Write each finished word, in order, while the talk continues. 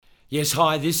Yes,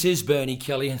 hi, this is Bernie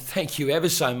Kelly, and thank you ever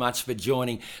so much for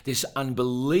joining this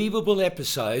unbelievable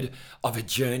episode of A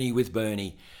Journey with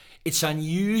Bernie. It's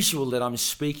unusual that I'm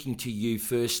speaking to you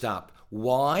first up.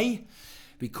 Why?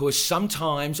 Because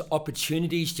sometimes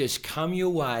opportunities just come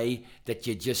your way that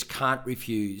you just can't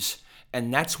refuse.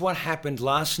 And that's what happened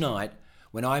last night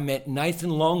when I met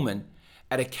Nathan Longman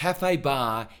at a cafe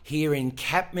bar here in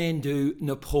Kathmandu,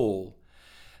 Nepal.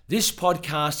 This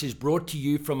podcast is brought to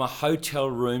you from a hotel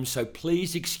room, so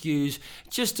please excuse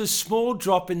just a small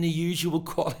drop in the usual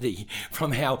quality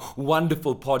from our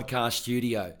wonderful podcast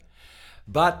studio.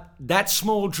 But that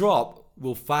small drop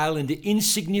will fail into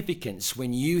insignificance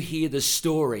when you hear the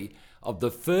story of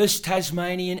the first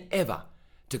Tasmanian ever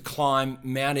to climb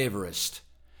Mount Everest.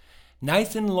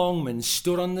 Nathan Longman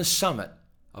stood on the summit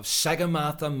of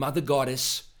Sagamartha, Mother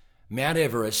Goddess, Mount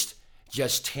Everest,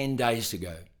 just 10 days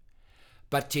ago.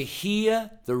 But to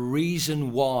hear the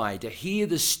reason why, to hear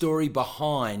the story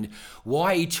behind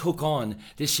why he took on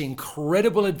this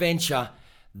incredible adventure,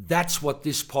 that's what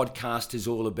this podcast is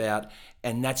all about,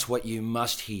 and that's what you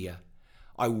must hear.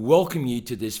 I welcome you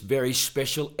to this very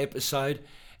special episode,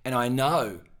 and I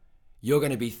know you're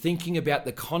going to be thinking about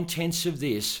the contents of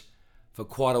this for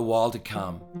quite a while to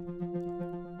come.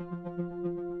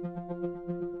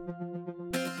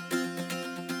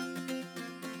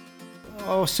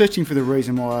 I was searching for the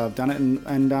reason why I've done it,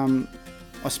 and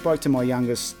I spoke to my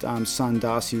youngest son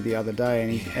Darcy the other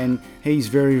day, and he's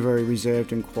very, very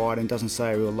reserved and quiet and doesn't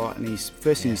say a real lot. And his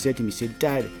first thing he said to me, he said,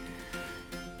 "Dad,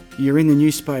 you're in the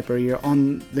newspaper, you're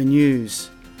on the news,"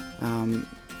 and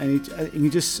you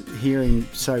just hear him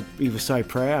he was so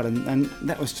proud, and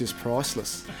that was just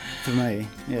priceless for me.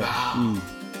 Yeah. Wow.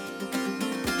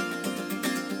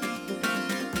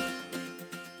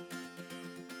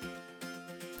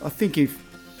 I think if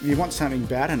you want something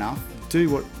bad enough,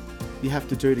 do what you have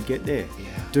to do to get there.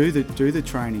 Yeah. Do the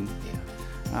training,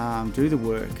 do the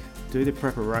work, do the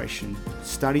preparation,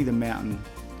 study the mountain,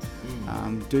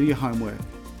 do your homework,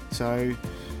 so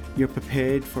you're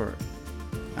prepared for it.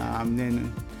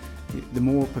 Then the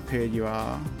more prepared you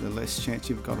are, the less chance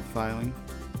you've got of failing.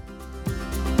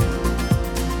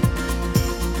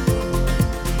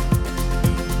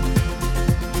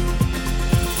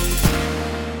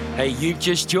 Hey, you've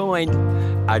just joined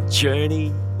A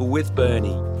Journey with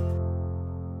Bernie.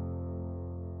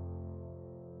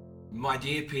 My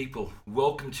dear people,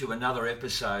 welcome to another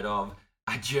episode of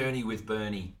A Journey with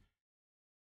Bernie.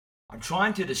 I'm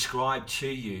trying to describe to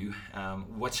you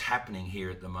what's happening here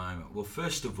at the moment. Well,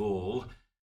 first of all,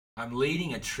 I'm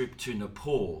leading a trip to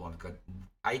Nepal. I've got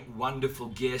 8 wonderful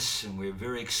guests, and we're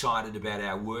very excited about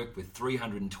our work with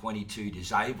 322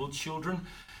 disabled children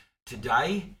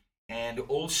today. And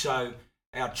also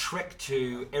our trek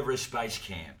to Everest Base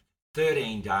Camp,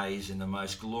 13 days in the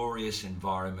most glorious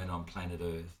environment on planet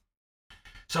Earth.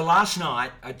 So last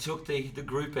night I took the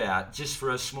group out just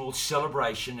for a small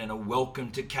celebration and a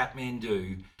welcome to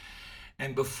Kathmandu.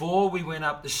 And before we went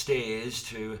up the stairs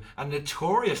to a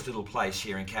notorious little place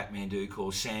here in Kathmandu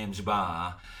called Sam's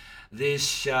Bar,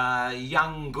 this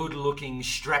young, good-looking,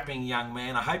 strapping young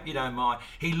man, I hope you don't mind,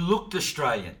 he looked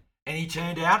Australian and he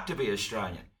turned out to be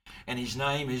Australian. And his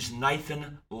name is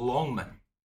Nathan Longman.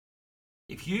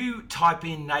 If you type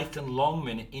in Nathan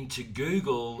Longman into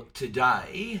Google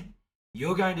today,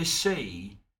 you're going to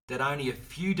see that only a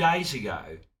few days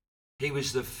ago, he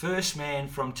was the first man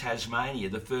from Tasmania,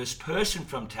 the first person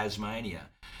from Tasmania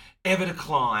ever to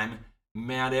climb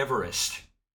Mount Everest.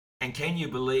 And can you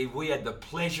believe we had the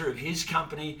pleasure of his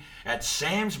company at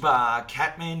Sam's Bar,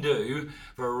 Kathmandu,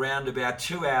 for around about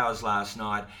 2 hours last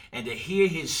night, and to hear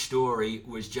his story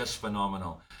was just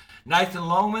phenomenal. Nathan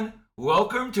Longman,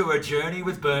 welcome to A Journey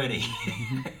with Bernie.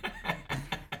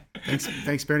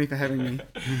 Thanks, Bernie, for having me.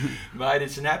 Mate,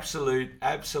 it's an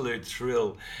absolute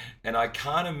thrill. And I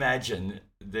can't imagine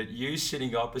that you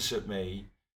sitting opposite me,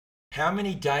 how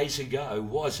many days ago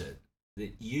was it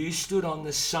that you stood on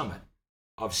the summit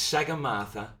of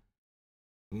Sagamartha,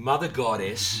 Mother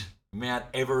Goddess, Mount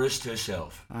Everest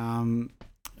herself?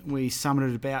 We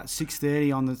summited about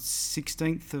 6:30 on the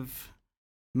 16th of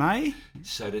May.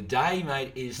 So today,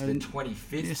 mate, is the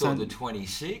 25th or the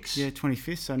 26th? Yeah,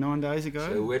 25th, so 9 days ago.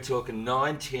 So we're talking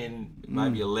 9, 10,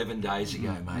 maybe 11 days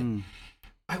ago, mate.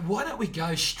 Mate, why don't we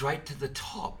go straight to the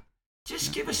top?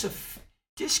 Just give us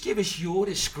your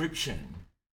description.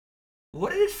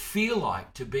 What did it feel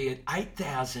like to be at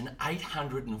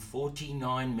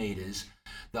 8,849 metres,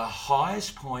 the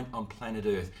highest point on planet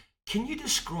Earth? Can you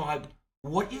describe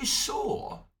what you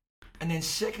saw? And then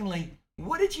secondly,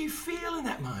 what did you feel in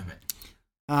that moment?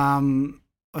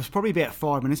 it was probably about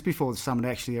 5 minutes before the summit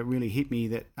actually it really hit me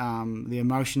that the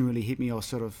emotion really hit me. I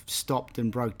sort of stopped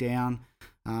and broke down.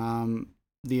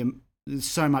 There's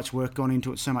so much work gone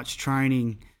into it, so much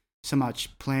training, so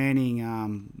much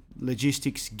planning,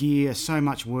 logistics, gear, so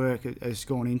much work has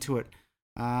gone into it.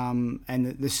 And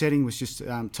the setting was just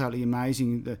totally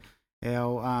amazing.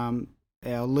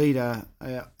 Our leader,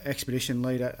 our expedition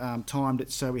leader, timed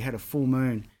it so we had a full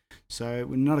moon. So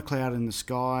we're not a cloud in the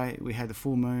sky. We had the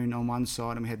full moon on one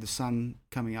side and we had the sun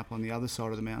coming up on the other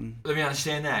side of the mountain. Let me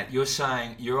understand that. You're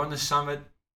saying you're on the summit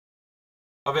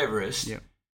of Everest, yep,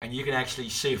 and you can actually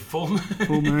see a full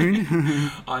moon,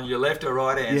 on your left or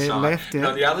right hand side. Left, and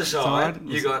on the other side,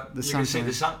 you can see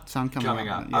the sun coming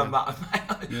up.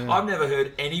 Yeah. I've never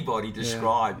heard anybody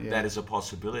describe that as a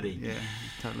possibility. Yeah,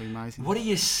 totally amazing. What do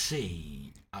you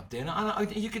see up there?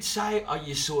 You could say,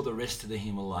 you saw the rest of the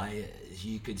Himalayas.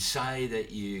 You could say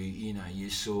that you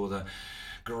saw the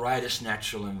greatest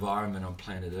natural environment on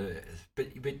planet Earth. But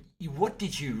what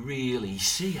did you really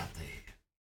see up there?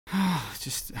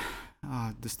 Just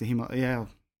the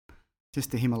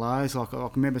Himalayas. Like I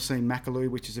remember seeing Makalu,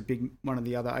 which is a big one of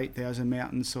the other 8,000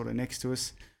 mountains sort of next to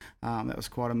us. That was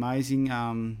quite amazing.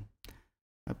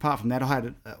 Apart from that, I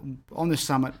had on the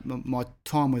summit, my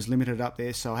time was limited up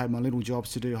there, so I had my little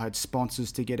jobs to do. I had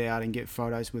sponsors to get out and get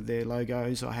photos with their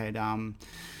logos. I had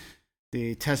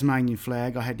the Tasmanian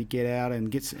flag. I had to get out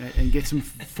and get some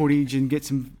footage and get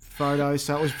some photos.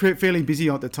 So it was fairly busy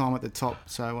at the time at the top.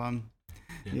 So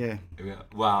yeah.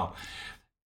 Wow.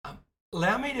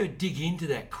 Allow me to dig into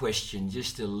that question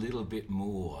just a little bit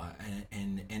more.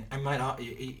 And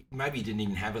mate, maybe you didn't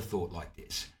even have a thought like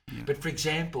this. Yeah. But for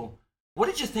example, what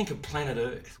did you think of planet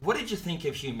Earth? What did you think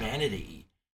of humanity?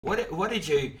 What did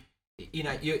you,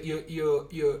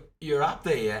 you're up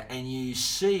there and you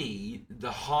see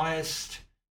the highest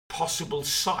possible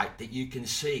sight that you can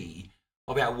see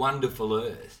of our wonderful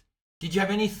Earth. Did you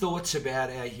have any thoughts about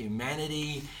our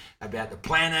humanity, about the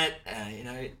planet?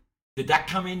 Did that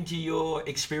come into your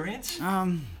experience?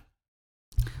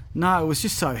 No, it was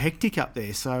just so hectic up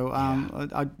there. So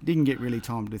I didn't get really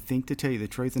time to think, to tell you the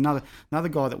truth. Another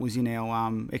guy that was in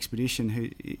our expedition who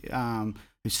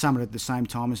summited at the same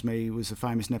time as me was a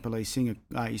famous Nepalese singer.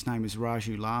 His name was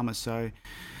Raju Lama. So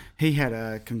he had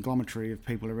a conglomerate of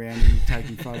people around him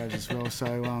taking photos as well.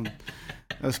 So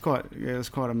it was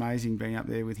quite amazing being up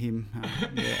there with him.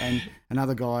 And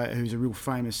another guy who's a real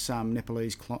famous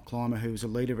Nepalese climber who was a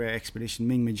leader of our expedition,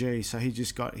 Ming Maji. So he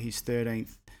just got his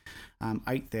 13th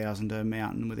 8,000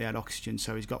 mountain without oxygen,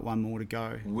 so he's got one more to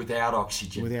go. Without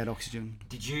oxygen? Without oxygen.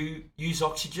 Did you use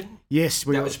oxygen? Yes.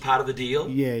 That was part of the deal?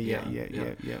 Yeah.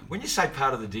 When you say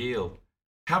part of the deal,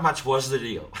 how much was the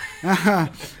deal?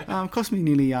 Cost me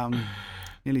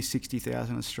nearly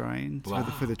 60,000 Australian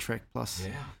for the trek, plus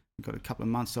got a couple of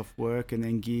months off work and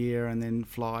then gear and then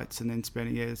flights and then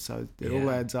spending, so it all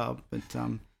adds up. But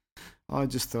I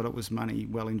just thought it was money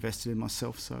well invested in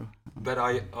myself. So, but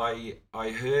I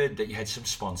heard that you had some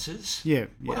sponsors. Yeah.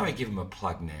 Why don't we give them a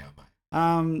plug now,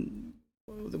 mate?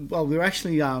 Well, they're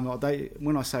actually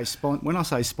when I say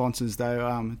sponsors,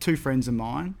 they're two friends of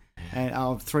mine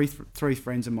and three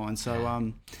friends of mine.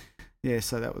 So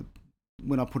so that would,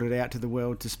 when I put it out to the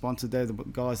world to sponsor, they're the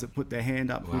guys that put their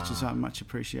hand up, which is much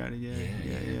appreciated.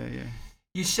 Yeah.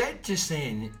 You said just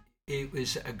then it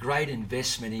was a great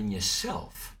investment in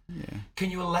yourself. Yeah. Can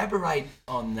you elaborate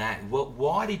on that?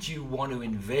 Why did you want to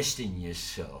invest in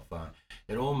yourself?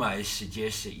 It almost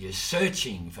suggests that you're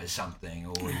searching for something,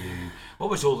 or what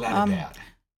was all that about?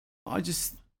 I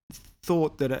just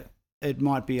thought that it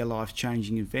might be a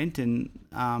life-changing event, and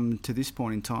to this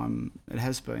point in time, it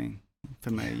has been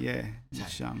for me. Yeah.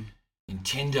 So, in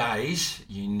 10 days,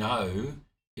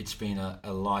 it's been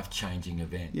a life-changing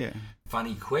event. Yeah.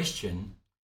 Funny question.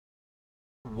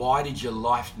 Why did your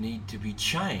life need to be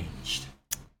changed?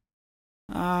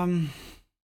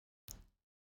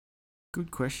 Good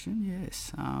question.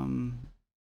 Yes.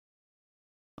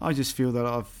 I just feel that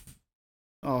I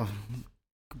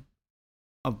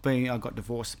got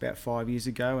divorced about 5 years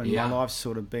ago, and my life's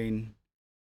sort of been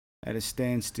at a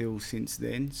standstill since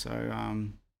then. So,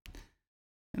 and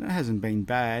it hasn't been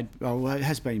bad. Well, it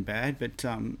has been bad, but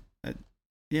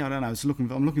I don't know.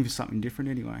 I'm looking for something different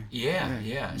anyway.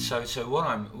 Yeah. So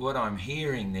what I'm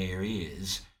hearing there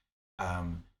is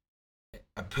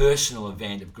a personal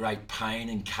event of great pain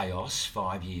and chaos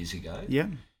 5 years ago. Yeah.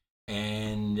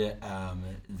 And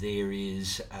there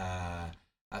is a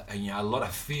lot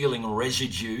of feeling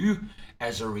residue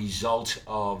as a result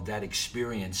of that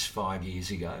experience 5 years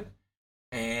ago,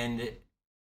 and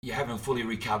you haven't fully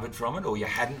recovered from it, or you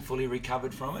hadn't fully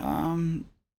recovered from it.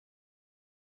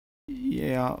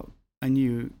 Yeah, I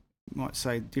knew might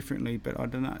say differently, but I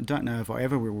don't know if I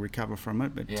ever will recover from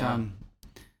it. But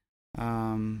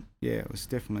it was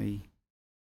definitely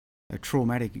a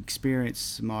traumatic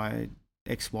experience. My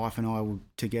ex-wife and I were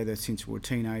together since we were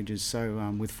teenagers,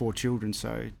 so with 4 children.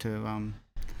 So to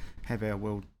have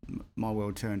my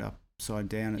world turned upside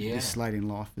down at this late in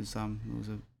life was a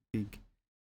big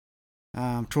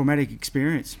traumatic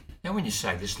experience. Now, when you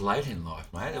say this late in life,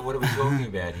 mate, what are we talking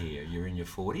about here? You're in your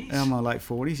 40s? I'm in my late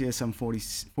 40s, yes. I'm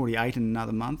 48 in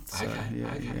another month. So, okay.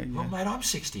 Yeah. Well, mate, I'm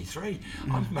 63.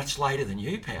 I'm much later than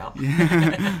you, pal.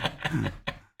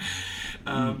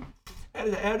 How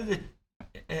did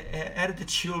the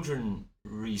children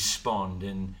respond,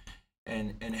 and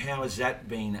how has that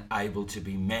been able to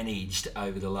be managed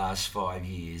over the last 5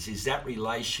 years? Is that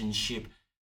relationship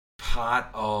part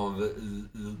of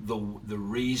the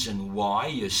reason why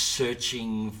you're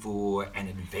searching for an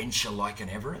adventure like an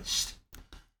Everest?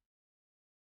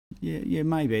 Yeah,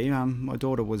 maybe. My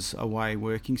daughter was away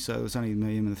working, so it was only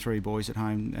me and the 3 boys at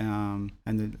home,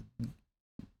 and the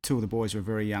 2 of the boys were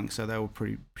very young, so they were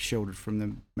pretty sheltered from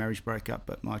the marriage breakup.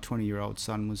 But my 20-year-old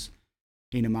son was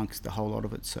in amongst the whole lot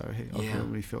of it, so I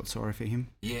really felt sorry for him.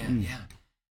 Yeah.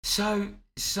 So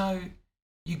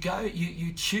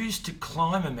you choose to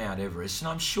climb a Mount Everest, and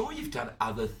I'm sure you've done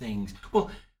other things. Well,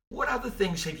 what other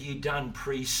things have you done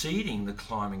preceding the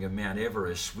climbing of Mount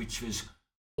Everest, which was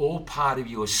all part of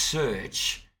your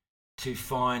search to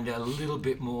find a little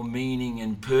bit more meaning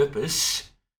and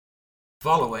purpose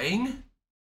following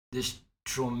this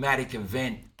traumatic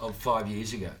event of 5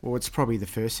 years ago? Well, it's probably the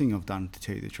first thing I've done, to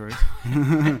tell you the truth.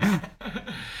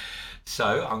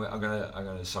 So I'm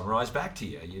going to summarise back to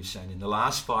you. You've said in the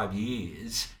last 5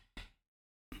 years,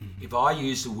 if I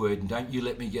use the word, and don't you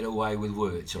let me get away with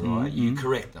words, all right? You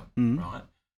correct them, right?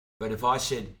 But if I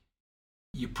said,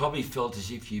 you probably felt as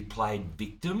if you played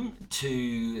victim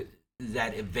to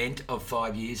that event of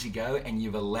 5 years ago, and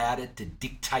you've allowed it to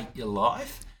dictate your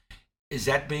life. Has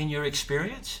that been your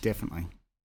experience? Definitely.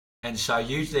 And so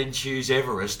you then choose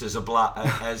Everest as a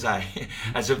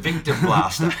victim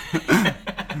blaster.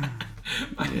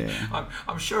 Yeah.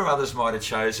 I'm sure others might have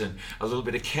chosen a little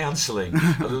bit of counselling,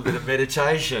 a little bit of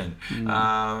meditation,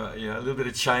 a little bit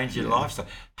of change in lifestyle.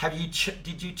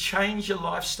 Did you change your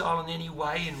lifestyle in any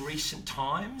way in recent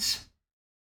times?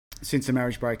 Since the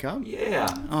marriage breakup? Yeah.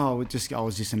 I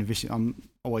was just in a vicious. I'm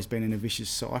always been in a vicious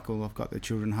cycle. I've got the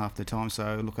children half the time, so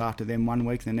I look after them one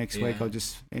week. The next week, I'll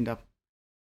just end up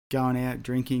going out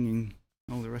drinking and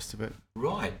all the rest of it.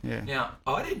 Right. Yeah. Now,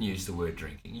 I didn't use the word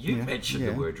drinking. You mentioned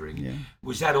the word drinking. Yeah.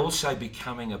 Was that also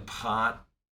becoming a part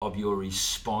of your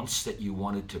response that you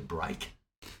wanted to break?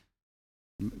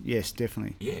 Yes,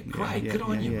 definitely. Yeah, great. Good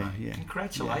on you, mate. Yeah.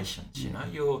 Congratulations. Yeah.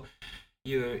 You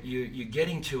know, you're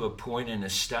getting to a point in a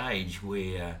stage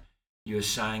where you're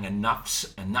saying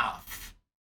enough's enough,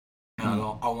 and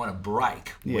I want to break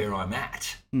where I'm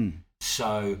at.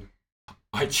 So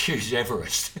I choose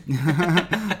Everest. Is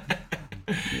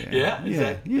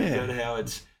that how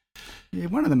it's? Yeah,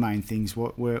 one of the main things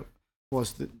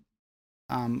was that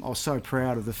I was so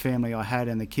proud of the family I had,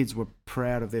 and the kids were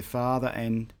proud of their father,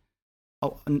 and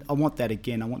I want that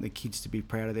again. I want the kids to be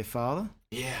proud of their father.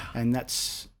 Yeah. And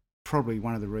that's probably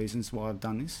one of the reasons why I've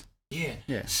done this. Yeah.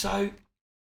 Yeah. So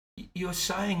you're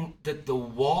saying that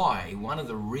one of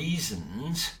the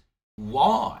reasons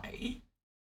why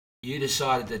you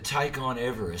decided to take on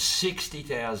Everest,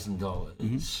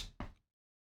 $60,000,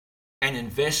 an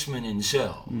investment in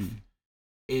self,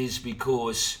 is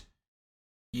because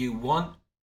you want,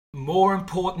 more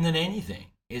important than anything,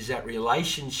 is that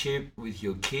relationship with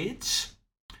your kids,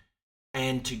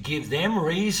 and to give them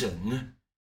reason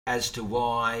as to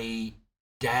why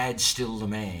Dad's still the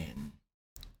man.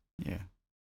 Yeah.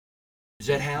 Is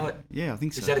that how it? Yeah, I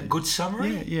think so. Is that a good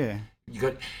summary? Yeah. You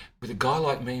got, with a guy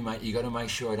like me, mate, you got to make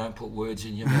sure I don't put words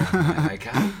in your mouth, mate,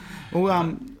 okay?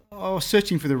 Well, I was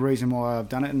searching for the reason why I've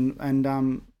done it, and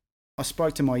I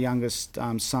spoke to my youngest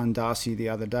son, Darcy, the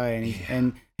other day,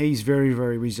 and he's very,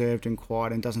 very reserved and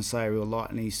quiet and doesn't say a real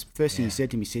lot. And first thing he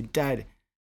said to me, he said, "Dad,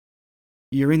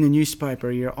 you're in the newspaper,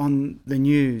 you're on the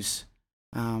news."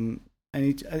 And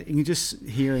you can just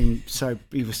hear him,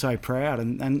 he was so proud,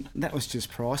 and that was just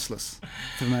priceless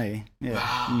for me. Yeah.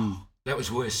 Wow. That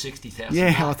was worth $60,000.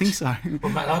 Yeah, I think so.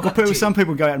 Well, mate, some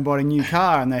people go out and buy a new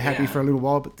car and they're happy for a little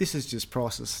while, but this is just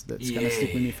priceless. That's going to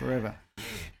stick with me forever.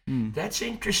 Yeah. That's an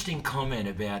interesting comment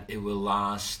about it will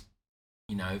last,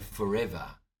 forever.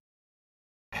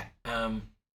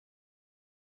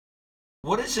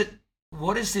 What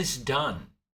has this done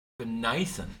for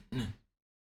Nathan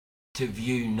to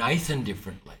view Nathan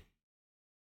differently?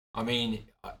 I mean,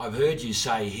 I've heard you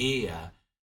say here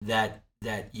that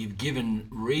that you've given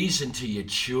reason to your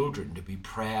children to be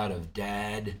proud of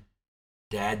Dad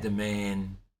the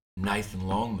man, Nathan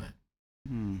Longman.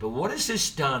 But what has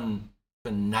this done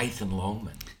for Nathan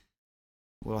Longman?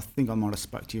 Well, I think I might have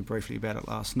spoke to you briefly about it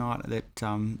last night. That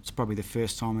it's probably the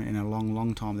first time in a long,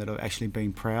 long time that I've actually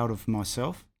been proud of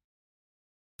myself.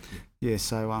 Yeah,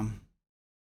 so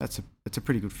it's a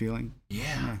pretty good feeling.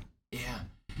 Yeah.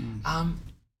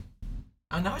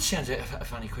 I know it sounds a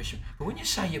funny question, but when you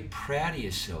say you're proud of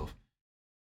yourself,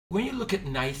 when you look at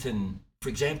Nathan, for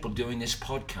example, doing this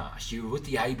podcast, you were with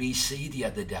the ABC the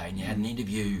other day and you had an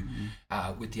interview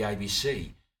with the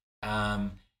ABC,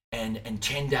 and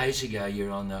 10 days ago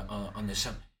you're on the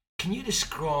sun. Can you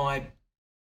describe,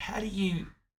 how do you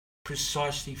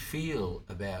precisely feel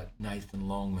about Nathan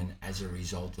Longman as a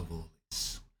result of all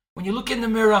this? When you look in the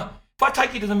mirror, if I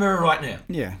take you to the mirror right now,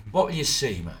 what will you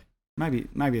see, mate?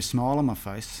 Maybe a smile on my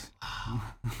face.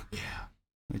 Yeah.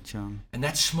 Which and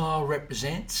that smile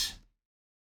represents?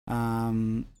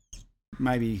 Maybe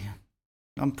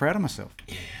I'm proud of myself.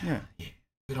 Yeah.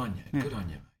 Good on you. Yeah. Good on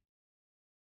you, mate.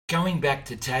 Going back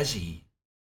to Tassie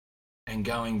and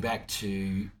going back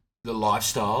to the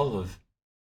lifestyle of,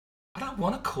 I don't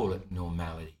want to call it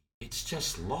normality. It's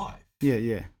just life.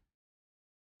 Yeah.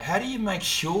 How do you make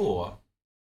sure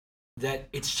that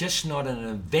it's just not an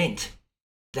event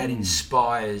that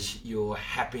inspires your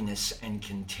happiness and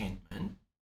contentment,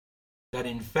 that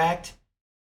in fact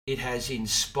it has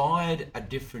inspired a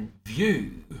different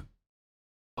view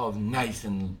of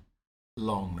Nathan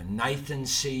Longman? Nathan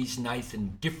sees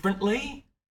Nathan differently,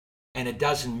 and it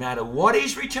doesn't matter what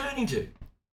he's returning to.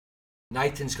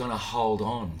 Nathan's going to hold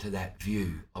on to that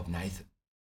view of Nathan.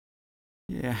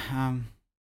 Yeah,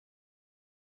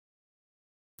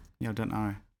 I don't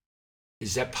know.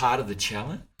 Is that part of the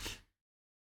challenge?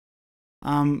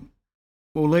 Well,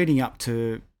 leading up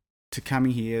to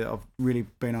coming here, I've really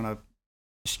been on a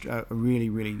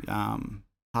really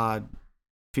hard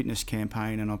fitness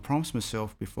campaign, and I promised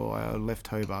myself before I left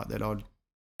Hobart that I'd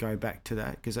go back to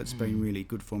that, because that's been really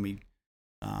good for me,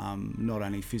 not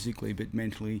only physically but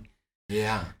mentally.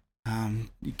 Yeah.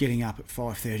 Getting up at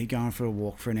 5:30, going for a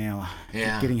walk for an hour,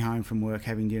 getting home from work,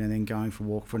 having dinner, then going for a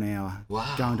walk for an hour,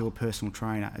 going to a personal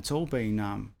trainer. It's all been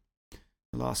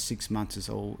the last 6 months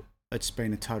it's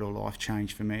been a total life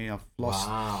change for me. I've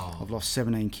lost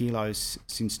 17 kilos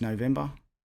since November,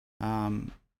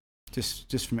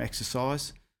 just from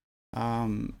exercise.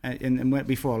 And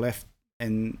before I left,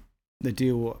 and the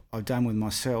deal I've done with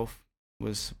myself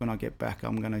was, when I get back,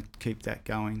 I'm going to keep that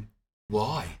going.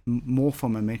 Why? More for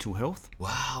my mental health.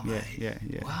 Wow, mate. Yeah.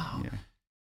 Wow. Yeah.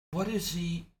 What is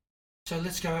so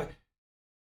let's go,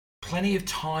 plenty of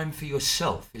time for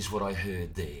yourself is what I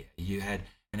heard there. You had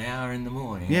an hour in the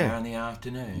morning, an hour in the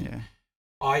afternoon. Yeah.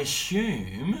 I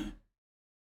assume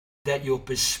that your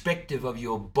perspective of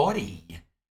your body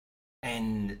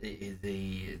and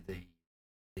the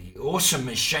awesome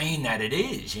machine that it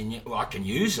is, and I can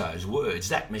use those words,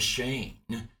 that machine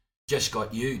just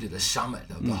got you to the summit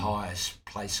of the highest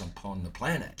place upon the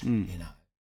planet, you know.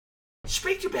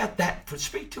 Speak to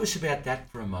us about that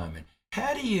for a moment.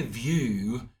 How do you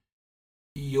view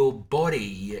your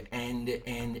body and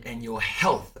your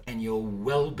health and your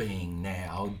well-being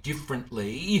now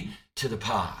differently to the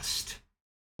past?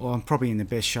 Well, I'm probably in the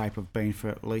best shape I've been for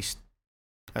at least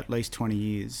 20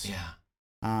 years. Yeah.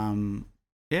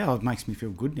 It makes me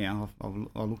feel good now.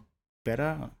 I look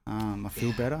better. I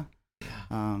feel better.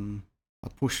 Yeah. I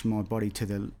pushed my body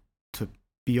to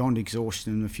beyond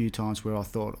exhaustion a few times, where I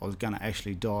thought I was going to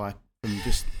actually die from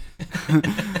just.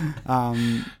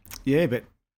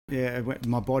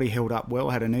 My body held up well.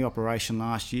 I had a knee operation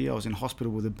last year. I was in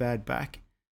hospital with a bad back,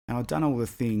 and I'd done all the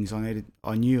things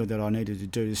I knew that I needed to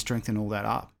do to strengthen all that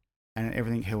up, and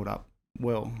everything held up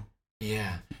well.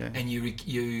 Yeah. And you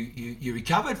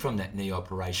recovered from that knee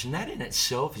operation. That in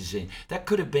itself that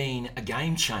could have been a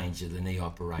game changer, the knee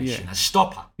operation, a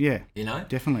stopper. Yeah, you know,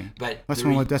 definitely. But that's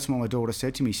what my daughter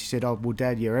said to me. She said, "Oh, well,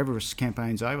 Dad, your Everest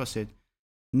campaign's over." I said,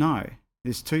 "No,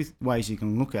 there's two ways you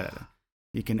can look at it.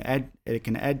 It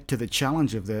can add to the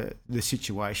challenge of the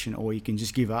situation, or you can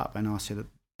just give up." And I said,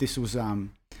 "This was and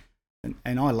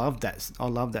I love that. I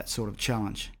love that sort of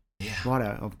challenge. Yeah,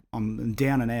 right. I'm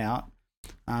down and out.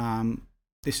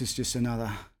 This is just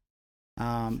another.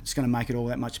 It's going to make it all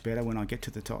that much better when I get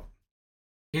to the top."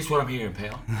 Here's what I'm hearing,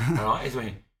 pal. All right, here's what I'm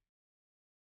hearing.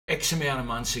 X amount of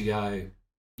months ago,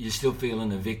 you're still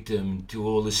feeling a victim to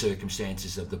all the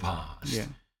circumstances of the past. Yeah.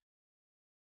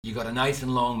 You got a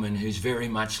Nathan Longman who's very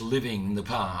much living the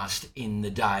past in the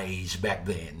days back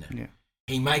then. Yeah.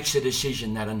 He makes a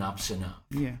decision that enough's enough.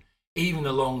 Yeah. Even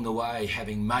along the way,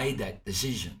 having made that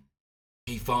decision,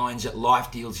 he finds that life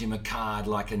deals him a card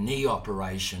like a knee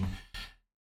operation,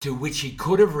 to which he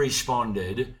could have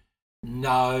responded,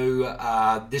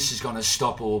 no, this is going to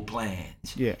stop all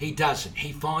plans. Yeah. He doesn't.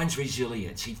 He finds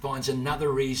resilience. He finds another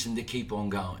reason to keep on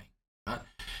going. Right?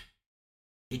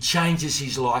 He changes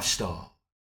his lifestyle.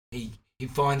 He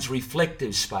finds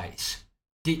reflective space.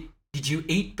 Did you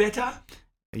eat better?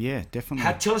 Yeah,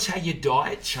 definitely. Tell us how your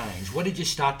diet changed. What did you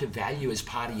start to value as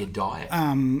part of your diet?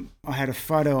 I had a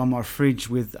photo on my fridge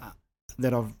with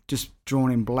that I've just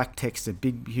drawn in black text, a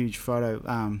big, huge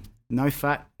photo. No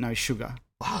fat, no sugar.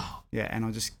 Wow. Yeah, and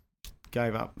I just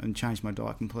gave up and changed my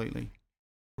diet completely.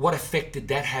 What effect did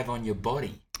that have on your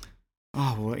body?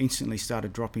 Oh, well, I instantly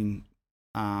started dropping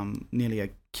nearly a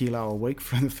kilo a week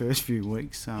for the first few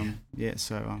weeks.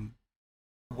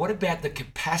 What about the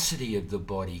capacity of the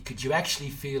body? Could you actually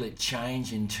feel it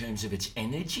change in terms of its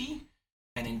energy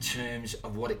and in terms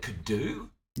of what it could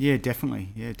do? Yeah, definitely.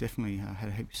 I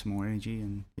had heaps more energy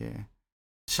and yeah.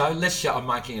 So let's say I'm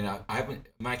making it up. I'm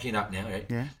making it up now, right?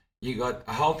 Yeah. You got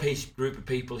a whole group of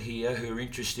people here who are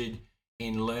interested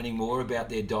in learning more about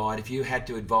their diet. If you had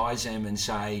to advise them and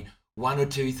say one or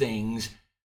two things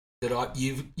that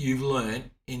you've learned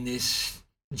in this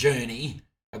journey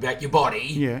about your body,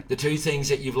 yeah. The two things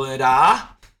that you've learned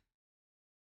are?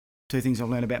 Two things I've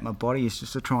learned about my body is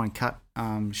just to try and cut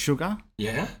sugar,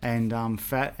 yeah, and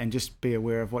fat, and just be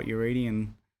aware of what you're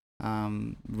eating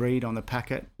and read on the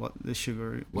packet what the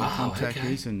sugar content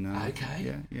is. And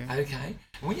okay. Yeah. Okay.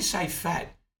 And when you say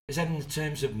fat, is that in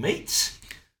terms of meats?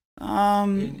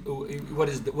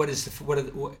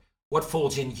 What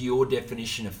falls into your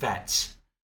definition of fats?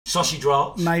 Sausage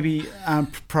rolls? Maybe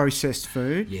processed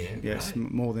food. Yeah. Yes,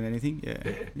 right. More than anything.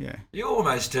 Yeah. You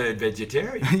almost turned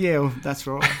vegetarian. Yeah, well, that's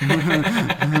right.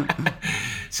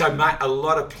 So, mate, a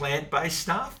lot of plant-based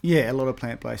stuff? Yeah, a lot of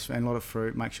plant-based and a lot of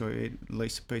fruit. Make sure you eat at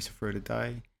least a piece of fruit a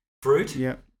day. Fruit?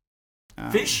 Yeah.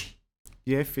 Fish?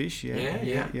 Yeah, fish.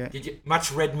 Yeah. Did you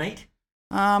much red meat?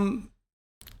 Not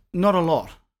a lot.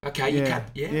 Okay, you cut.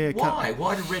 Yeah. Why?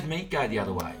 Why did red meat go the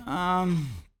other way?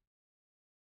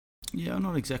 Yeah, I'm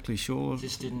not exactly sure.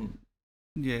 Just didn't.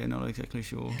 Yeah, not exactly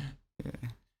sure. Yeah.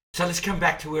 So let's come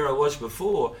back to where I was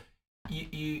before.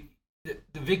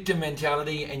 The victim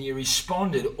mentality, and you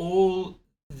responded all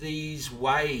these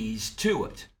ways to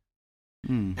it,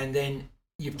 and then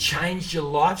you've changed your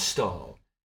lifestyle.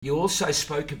 You also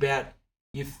spoke about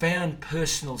you found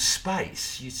personal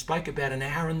space. You spoke about an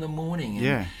hour in the morning,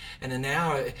 and an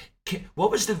hour. What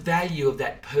was the value of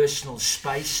that personal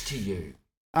space to you?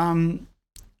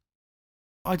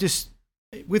 I just,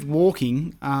 with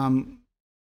walking,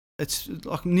 it's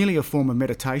like nearly a form of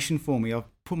meditation for me. I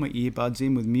put my earbuds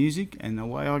in with music, and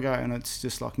away I go, and it's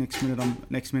just like next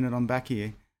minute I'm back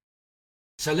here.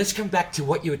 So let's come back to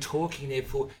what you were talking there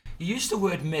for. You used the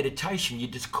word meditation. You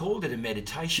just called it a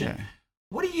meditation. Yeah.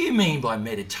 What do you mean by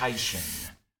meditation?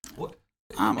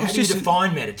 How do you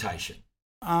define meditation?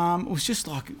 It was just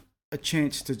like a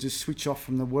chance to just switch off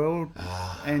from the world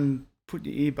and put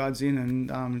your earbuds in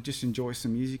and just enjoy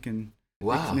some music, and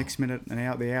next minute and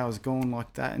out the hour's gone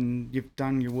like that, and you've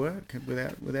done your work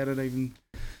without it even.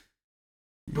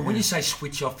 But when you say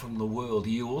switch off from the world, are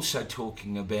you also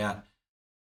talking about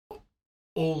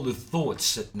all the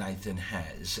thoughts that Nathan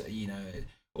has? You know,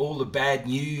 all the bad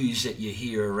news that you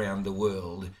hear around the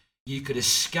world. You could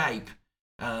escape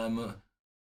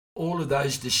all of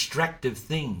those distractive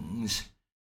things.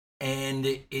 And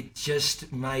it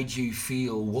just made you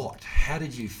feel what? How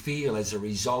did you feel as a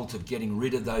result of getting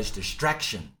rid of those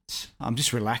distractions? I'm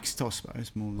just relaxed, I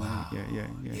suppose, more. Wow.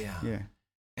 Yeah.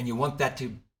 And you want that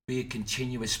to be a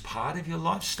continuous part of your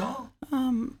lifestyle?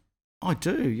 I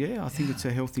do, yeah. I think it's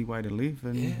a healthy way to live.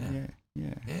 And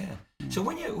yeah. So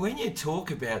when you talk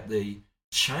about the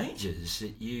changes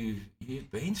that you've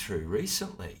been through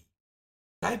recently,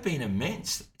 they've been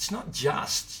immense. It's not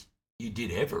just you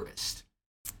did Everest.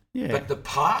 Yeah. But the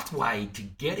pathway to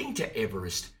getting to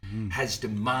Everest has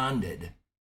demanded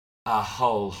a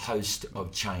whole host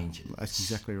of changes. That's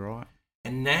exactly right.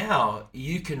 And now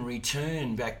you can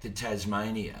return back to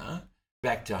Tasmania,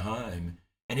 back to home,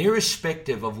 and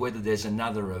irrespective of whether there's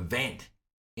another event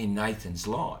in Nathan's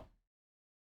life,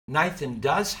 Nathan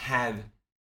does have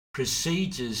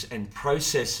procedures and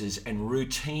processes and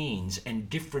routines and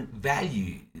different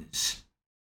values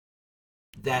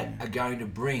that are going to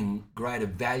bring greater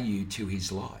value to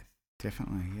his life.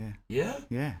 Definitely, yeah. Yeah?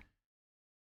 Yeah.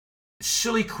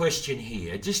 Silly question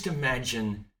here. Just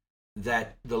imagine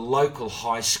that the local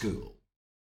high school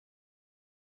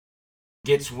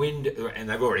gets wind, and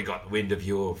they've already got wind of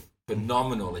your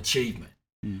phenomenal achievement.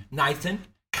 Nathan,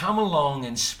 come along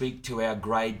and speak to our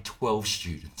grade 12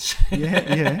 students.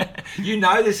 Yeah. You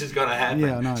know this is going to happen.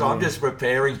 Yeah, I know, so I'm just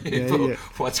preparing you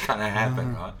for what's going to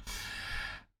happen, right?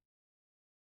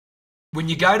 When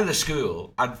you go to the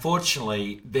school,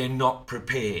 unfortunately, they're not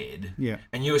prepared. Yeah.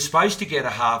 And you were supposed to get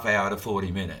a half hour to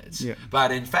 40 minutes. Yeah.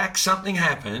 But in fact, something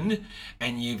happened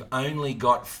and you've only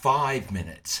got 5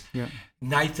 minutes. Yeah.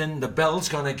 Nathan, the bell's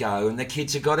going to go and the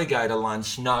kids have got to go to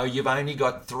lunch. No, you've only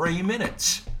got 3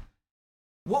 minutes.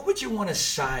 What would you want to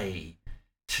say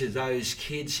to those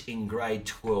kids in grade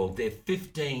 12? They're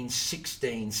 15,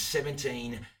 16,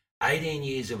 17, 18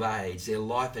 years of age, their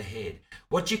life ahead.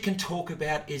 What you can talk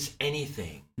about is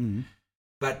anything. Mm.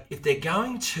 But if they're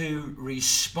going to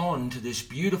respond to this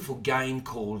beautiful game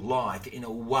called life in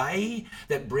a way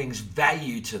that brings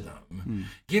value to them,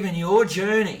 given your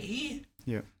journey,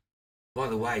 by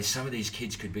the way, some of these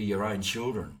kids could be your own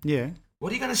children. Yeah.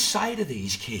 What are you going to say to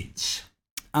these kids?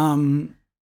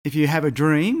 If you have a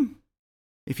dream,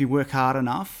 if you work hard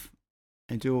enough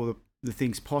and do all the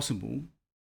things possible,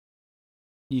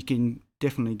 you can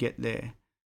definitely get there.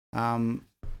 I've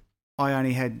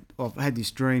had this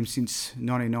dream since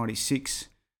 1996,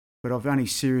 but I've only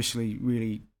seriously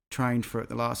really trained for it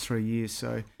the last 3 years.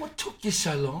 So what took you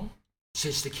so long?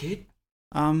 Says the kid.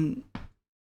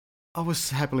 I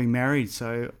was happily married,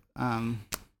 so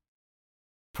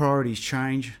priorities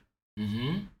change.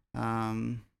 Mm-hmm.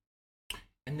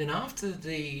 And then after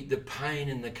the pain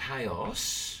and the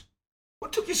chaos,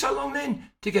 what took you so long then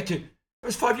to get to? It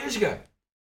was 5 years ago.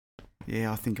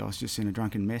 Yeah, I think I was just in a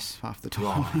drunken mess half the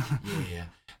time. Right, yeah.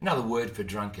 Another word for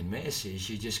drunken mess is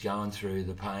you're just going through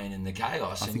the pain and the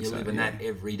chaos and you're living that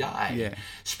every day. Yeah.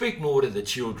 Speak more to the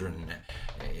children.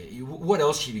 What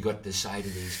else have you got to say to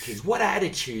these kids? What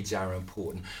attitudes are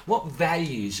important? What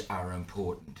values are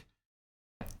important?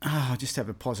 Just have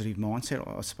a positive mindset,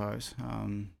 I suppose.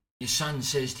 Your son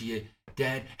says to you,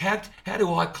 Dad, how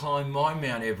do I climb my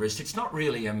Mount Everest? It's not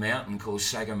really a mountain called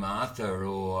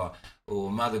Sagamartha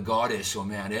or Mother Goddess or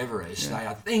Mount Everest. They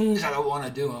are things that I want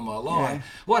to do in my life. Yeah.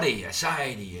 What do you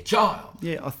say to your child?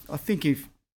 Yeah, I think if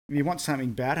you want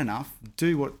something bad enough,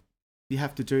 do what you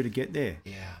have to do to get there.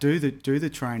 Yeah. Do the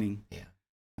training.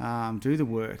 Yeah. Do the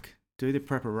work. Do the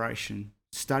preparation.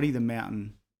 Study the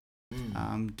mountain.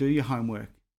 Do your homework.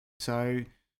 So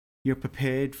you're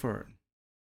prepared for it.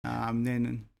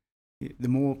 Then the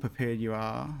more prepared you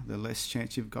are, the less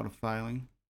chance you've got of failing.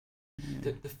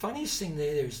 Yeah. The funniest thing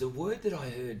there is the word that I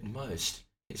heard most.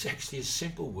 It's actually a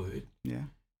simple word. Yeah.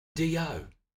 D-O.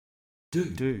 Do.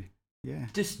 Do. Yeah.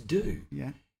 Just do.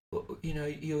 Yeah. You know,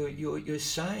 you're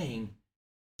saying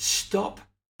stop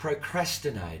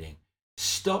procrastinating.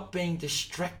 Stop being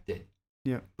distracted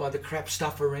by the crap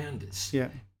stuff around us. Yeah.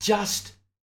 Just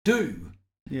do.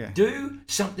 Yeah. Do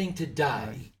something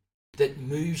today that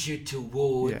moves you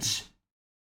towards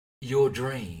your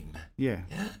dream. Yeah.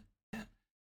 Yeah.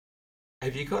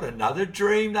 Have you got another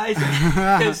dream,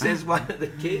 Nathan? Says one of the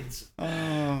kids.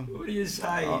 What do you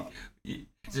say?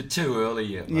 Is it too early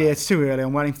yet, mate? Yeah, it's too early.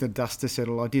 I'm waiting for the dust to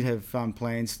settle. I did have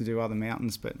plans to do other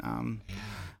mountains, but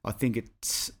I think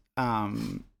it's... I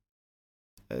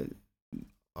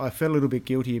felt a little bit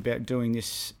guilty about doing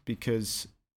this because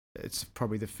it's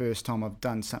probably the first time I've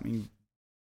done something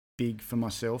big for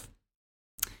myself.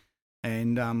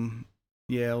 And...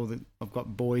 I've got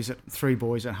 3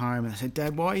 boys at home, and I said,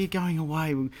 Dad, why are you going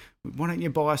away? Why don't you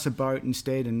buy us a boat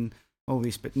instead and all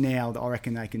this? But now I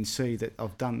reckon they can see that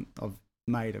I've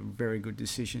made a very good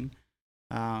decision.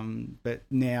 But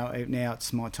now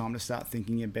it's my time to start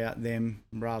thinking about them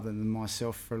rather than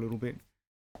myself for a little bit.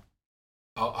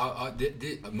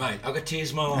 Mate, I got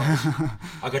tears in my eyes.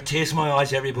 I got tears in my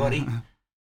eyes, everybody.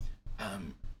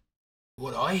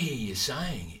 What I hear you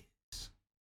saying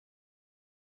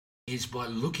is by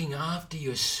looking after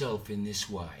yourself in this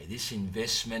way, this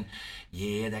investment,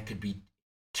 that could be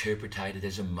interpreted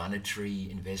as a monetary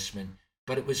investment,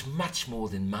 but it was much more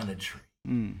than monetary.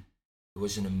 It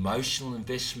was an emotional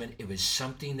investment. It was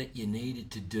something that you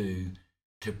needed to do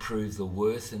to prove the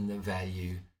worth and the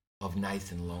value of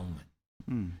Nathan Longman.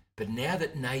 But now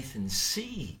that Nathan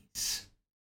sees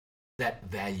that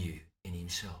value in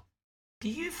himself, do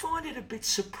you find it a bit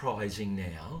surprising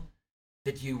now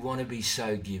that you want to be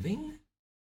so giving?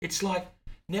 It's like,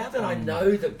 now that I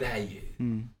know the value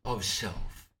of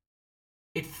self,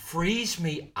 it frees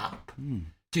me up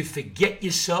to forget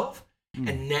yourself,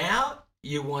 and now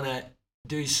you want to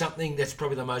do something that's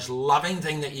probably the most loving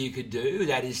thing that you could do,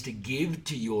 that is to give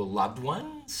to your loved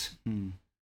ones.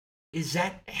 Does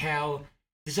that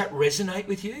resonate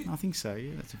with you? I think so,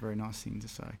 yeah. That's a very nice thing to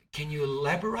say. Can you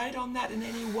elaborate on that in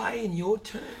any way in your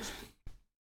terms?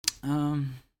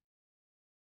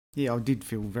 Yeah, I did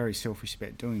feel very selfish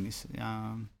about doing this.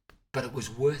 But it was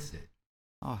worth it.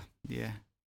 Oh, yeah.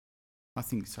 I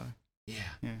think so.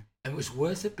 Yeah. Yeah. And it was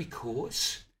worth it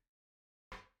because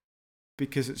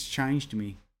it's changed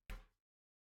me.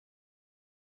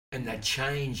 And that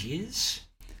change is?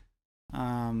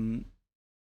 The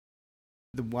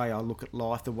way I look at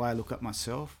life, the way I look at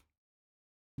myself.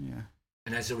 Yeah.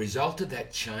 And as a result of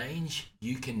that change,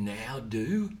 you can now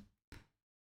do?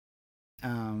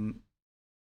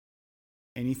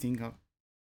 Anything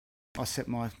I set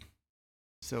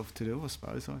myself to do, I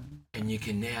suppose. And you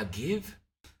can now give?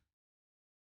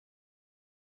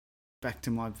 Back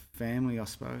to my family, I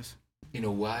suppose. In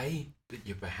a way that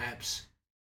you perhaps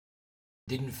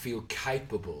didn't feel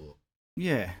capable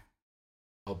Yeah.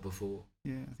 of before.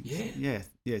 Yeah. I think Yeah? So.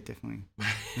 Yeah, definitely.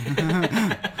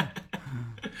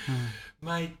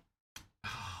 Mate,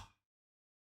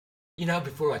 you know,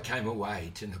 before I came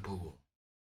away to Nepal,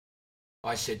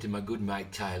 I said to my good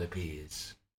mate Taylor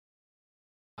Pearce,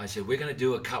 I said, we're going to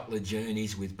do a couple of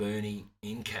journeys with Bernie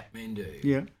in Kathmandu.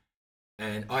 Yeah.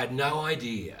 And I had no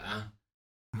idea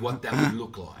what that would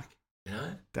look like, you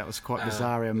know? That was quite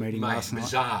bizarre, our meeting last night.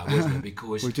 Bizarre, wasn't it?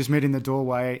 Because we just met in the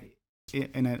doorway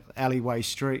in an alleyway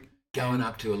street. Going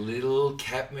up to a little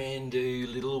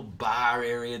Kathmandu, little bar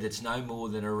area that's no more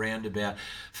than around about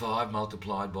 5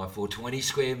 multiplied by 4, 20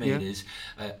 square metres,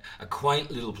 a quaint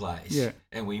little place. Yeah.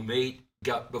 And we meet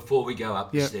before we go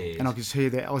up the stairs. And I could hear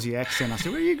the Aussie accent. I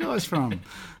said, where are you guys from?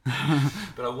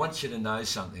 But I want you to know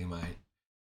something, mate.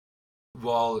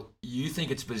 While you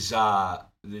think it's bizarre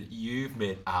that you've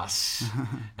met us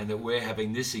and that we're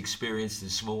having this experience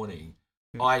this morning,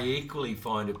 I equally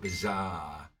find it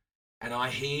bizarre. And I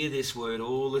hear this word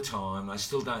all the time. I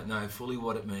still don't know fully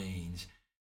what it means.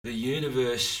 The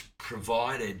universe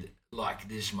provided like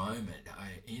this moment.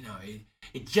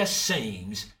 It just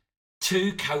seems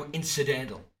too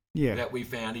coincidental that we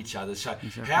found each other. So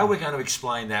how we're going to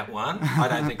explain that one, I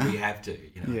don't think we have to.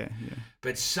 You know? Yeah.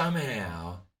 But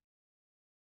somehow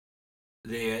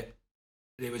there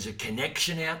was a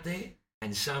connection out there,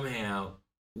 and somehow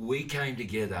we came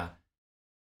together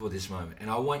for this moment.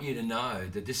 And I want you to know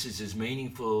that this is as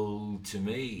meaningful to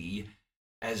me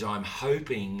as I'm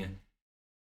hoping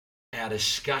our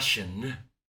discussion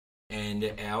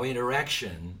and our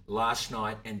interaction last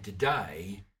night and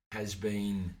today has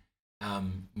been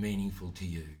meaningful to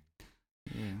you.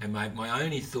 Yeah. And my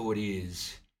only thought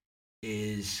is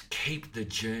keep the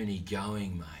journey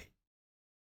going, mate.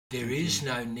 There is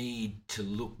no need to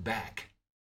look back.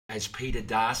 As Peter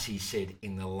Darcy said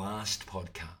in the last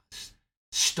podcast,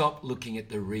 stop looking at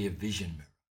the rear vision mirror.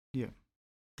 Yeah.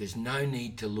 There's no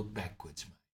need to look backwards,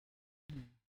 mate.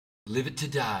 Live it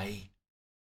today.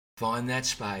 Find that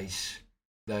space,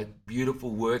 that beautiful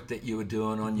work that you were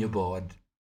doing on your bod.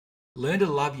 Learn to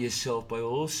love yourself by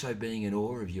also being in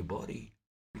awe of your body,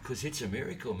 because it's a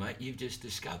miracle, mate. You've just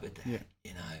discovered that,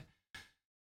 you know.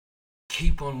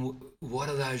 Keep on. What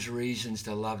are those reasons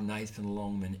to love Nathan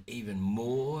Longman even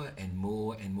more and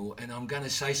more and more? And I'm going to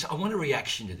say, so I want a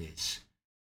reaction to this.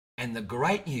 And the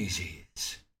great news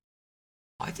is,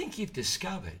 I think you've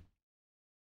discovered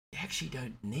you actually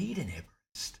don't need an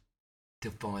Everest to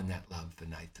find that love for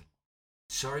Nathan.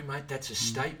 Sorry, mate, that's a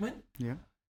statement. Yeah.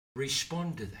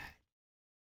 Respond to that.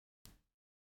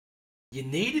 You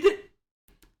needed it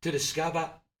to discover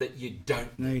that you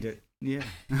don't need it. Yeah.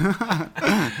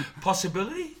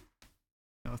 Possibility?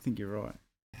 I think you're right.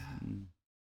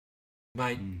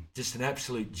 Mate, just an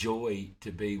absolute joy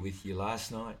to be with you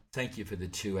last night. Thank you for the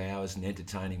 2 hours and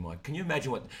entertaining my... Can you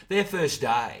imagine what... Their first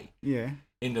day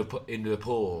in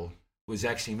Nepal was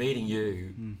actually meeting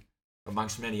you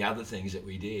amongst many other things that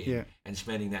we did and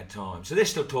spending that time. So they're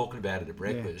still talking about it at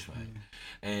breakfast, mate.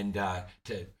 And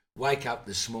to wake up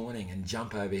this morning and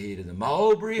jump over here to the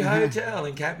Mulberry Hotel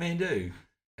in Kathmandu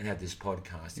and have this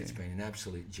podcast. It's been an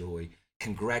absolute joy.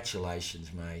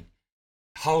 Congratulations, mate.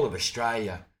 Whole of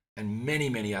Australia and many,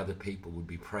 many other people would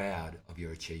be proud of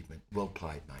your achievement. Well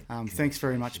played, mate. Thanks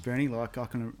very much, Bernie. Like I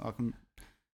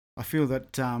feel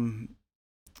that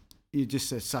you're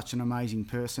just such an amazing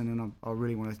person, and I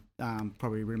really want to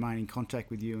probably remain in contact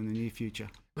with you in the near future.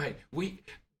 Mate, we've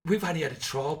only had a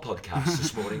trial podcast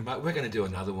this morning, mate. We're going to do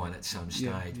another one at some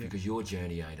stage because your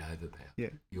journey ain't over, pal. Yeah.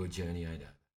 Your journey ain't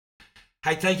over.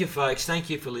 Hey, thank you, folks.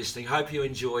 Thank you for listening. Hope you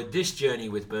enjoyed this journey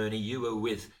with Bernie. You were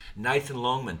with Nathan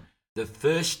Longman, the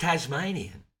first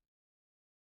Tasmanian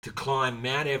to climb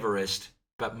Mount Everest,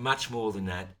 but much more than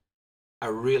that,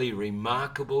 a really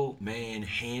remarkable man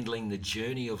handling the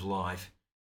journey of life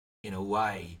in a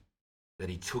way that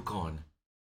he took on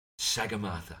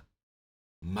Sagamartha,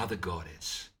 Mother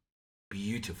Goddess,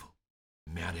 beautiful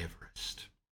Mount Everest.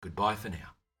 Goodbye for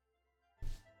now.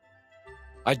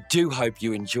 I do hope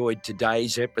you enjoyed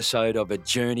today's episode of A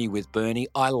Journey with Bernie.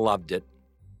 I loved it.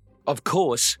 Of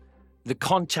course, the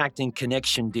contact and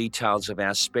connection details of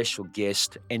our special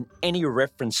guest and any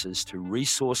references to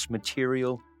resource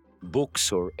material,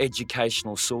 books or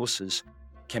educational sources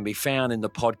can be found in the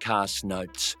podcast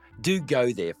notes. Do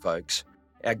go there, folks.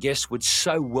 Our guests would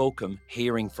so welcome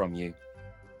hearing from you.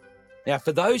 Now,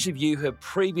 for those of you who have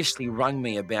previously rung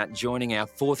me about joining our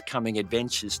forthcoming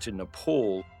adventures to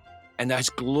Nepal and those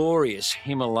glorious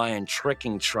Himalayan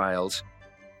trekking trails,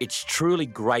 it's truly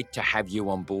great to have you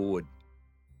on board.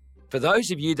 For those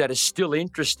of you that are still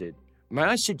interested, may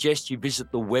I suggest you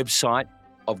visit the website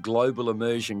of Global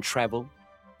Immersion Travel.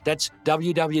 That's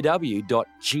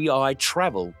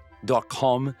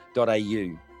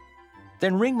www.gitravel.com.au.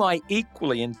 Then ring my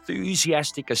equally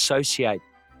enthusiastic associate,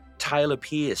 Taylor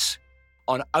Pierce,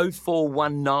 on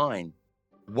 0419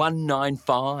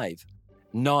 195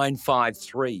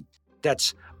 953.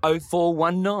 That's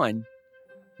 0419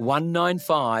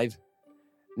 195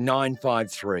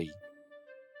 953.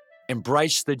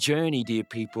 Embrace the journey, dear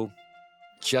people.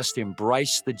 Just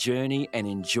embrace the journey and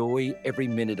enjoy every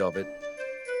minute of it.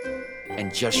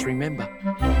 And just remember,